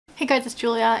Hey guys, it's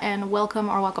Julia and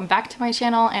welcome back to my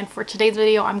channel, and for today's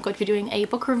video I'm going to be doing a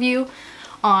book review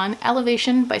on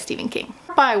Elevation by Stephen King.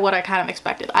 By what I kind of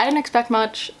expected. I didn't expect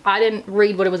much. I didn't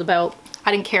read what it was about.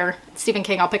 I didn't care. It's Stephen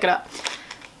King, I'll pick it up.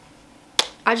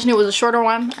 I just knew it was a shorter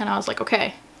one and I was like,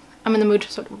 okay, I'm in the mood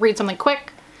to sort of read something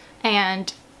quick,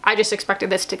 and I just expected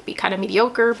this to be kind of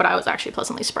mediocre, but I was actually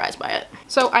pleasantly surprised by it.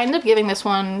 So I ended up giving this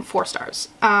one 4 stars,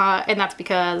 and that's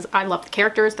because I love the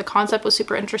characters. The concept was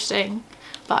super interesting.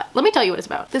 But let me tell you what it's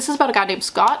about. This is about a guy named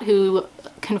Scott who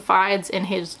confides in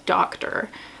his doctor.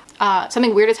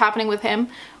 Something weird is happening with him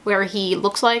where he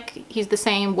looks like he's the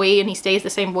same weight and he stays the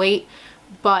same weight,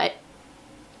 but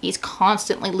he's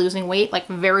constantly losing weight, like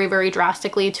very, very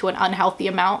drastically to an unhealthy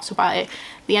amount. So by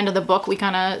the end of the book, we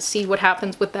kind of see what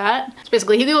happens with that. So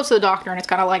basically he goes to the doctor and it's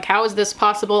kind of like, how is this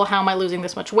possible? How am I losing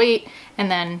this much weight? And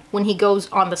then when he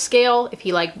goes on the scale, if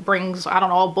he like brings, I don't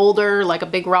know, a boulder, like a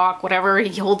big rock, whatever,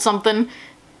 he holds something,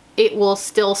 it will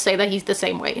still say that he's the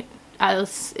same weight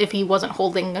as if he wasn't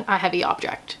holding a heavy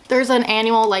object. There's an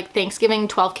annual like Thanksgiving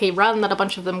 12K run that a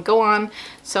bunch of them go on,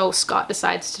 so Scott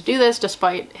decides to do this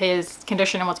despite his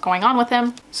condition and what's going on with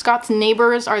him. Scott's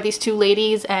neighbors are these 2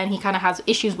 ladies and he kind of has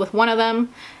issues with one of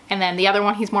them, and then the other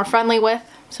one he's more friendly with,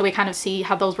 so we kind of see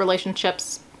how those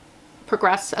relationships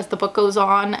progress as the book goes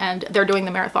on, and they're doing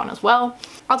the marathon as well.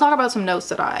 I'll talk about some notes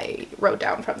that I wrote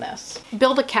down from this.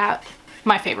 Build a cat,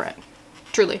 my favorite.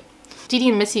 Truly. Dee Dee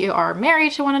and Missy are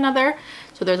married to one another,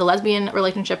 so there's a lesbian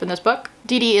relationship in this book.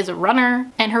 Dee Dee is a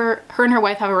runner, and her and her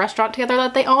wife have a restaurant together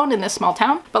that they own in this small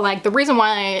town. But like the reason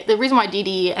why Dee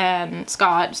Dee and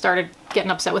Scott started getting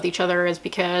upset with each other is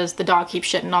because the dog keeps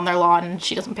shitting on their lawn and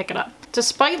she doesn't pick it up.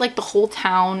 Despite like the whole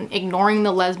town ignoring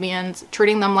the lesbians,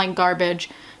 treating them like garbage,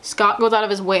 Scott goes out of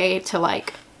his way to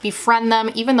like befriend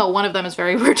them, even though one of them is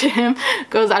very rude to him,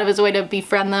 goes out of his way to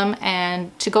befriend them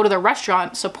and to go to their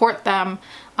restaurant, support them,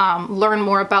 learn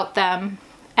more about them,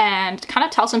 and kind of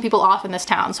tell some people off in this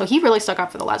town. So he really stuck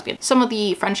up for the lesbian. Some of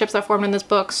the friendships that formed in this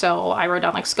book, so I wrote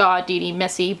down like Scott, Dee Dee,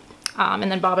 Missy,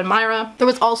 and then Bob and Myra. There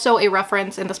was also a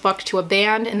reference in this book to a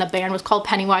band, and the band was called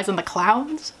Pennywise and the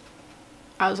Clowns.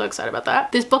 I was so excited about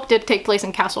that. This book did take place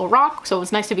in Castle Rock, so it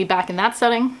was nice to be back in that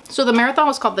setting. So the marathon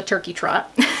was called the Turkey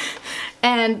Trot.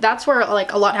 And that's where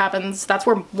like a lot happens. That's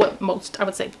where what most, I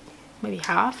would say maybe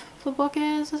half the book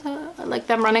is like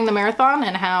them running the marathon,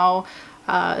 and how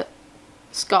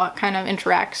Scott kind of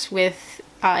interacts with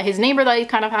his neighbor that he's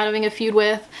kind of having a feud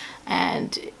with,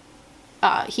 and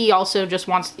he also just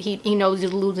wants, he knows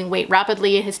he's losing weight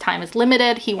rapidly, his time is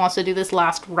limited, he wants to do this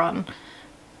last run.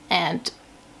 And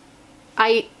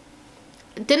I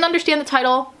didn't understand the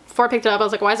title before I picked it up. I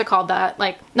was like, why is it called that?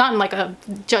 Like, not in like a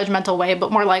judgmental way,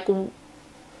 but more like,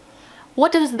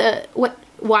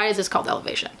 why is this called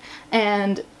Elevation?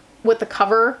 And with the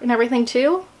cover and everything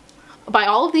too, by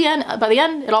the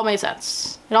end, it all made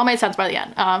sense. It all made sense by the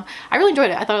end. I really enjoyed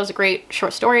it. I thought it was a great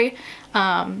short story.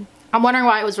 I'm wondering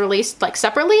why it was released like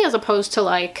separately as opposed to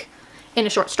like in a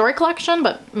short story collection,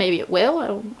 but maybe it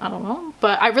will. I don't know.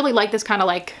 But I really like this kind of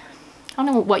like, I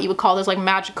don't know what you would call this, like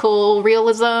magical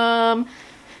realism,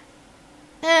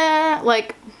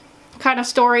 like kind of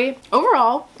story.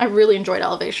 Overall, I really enjoyed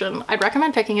Elevation. I'd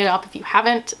recommend picking it up if you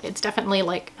haven't. It's definitely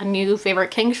like a new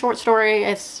favorite King short story.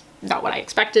 It's not what I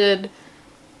expected.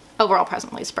 Overall,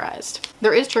 pleasantly surprised.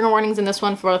 There is trigger warnings in this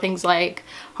one for things like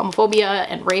homophobia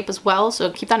and rape as well,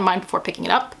 so keep that in mind before picking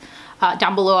it up.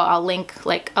 Down below I'll link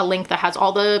like a link that has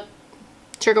all the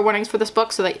trigger warnings for this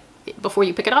book, so that before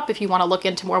you pick it up, if you want to look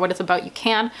into more what it's about, you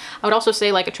can. I would also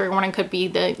say like a trigger warning could be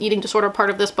the eating disorder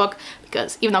part of this book,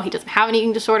 because even though he doesn't have an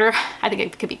eating disorder, I think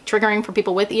it could be triggering for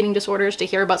people with eating disorders to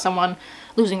hear about someone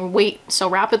losing weight so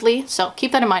rapidly. So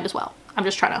keep that in mind as well. I'm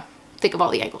just trying to think of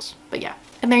all the angles, but yeah.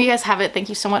 And there you guys have it. Thank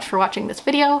you so much for watching this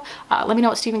video. Let me know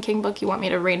what Stephen King book you want me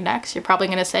to read next. You're probably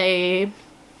gonna say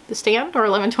The Stand or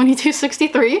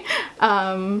 11/22/63.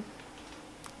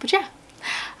 But yeah.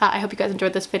 I hope you guys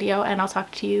enjoyed this video, and I'll talk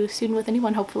to you soon with a new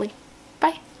one, hopefully.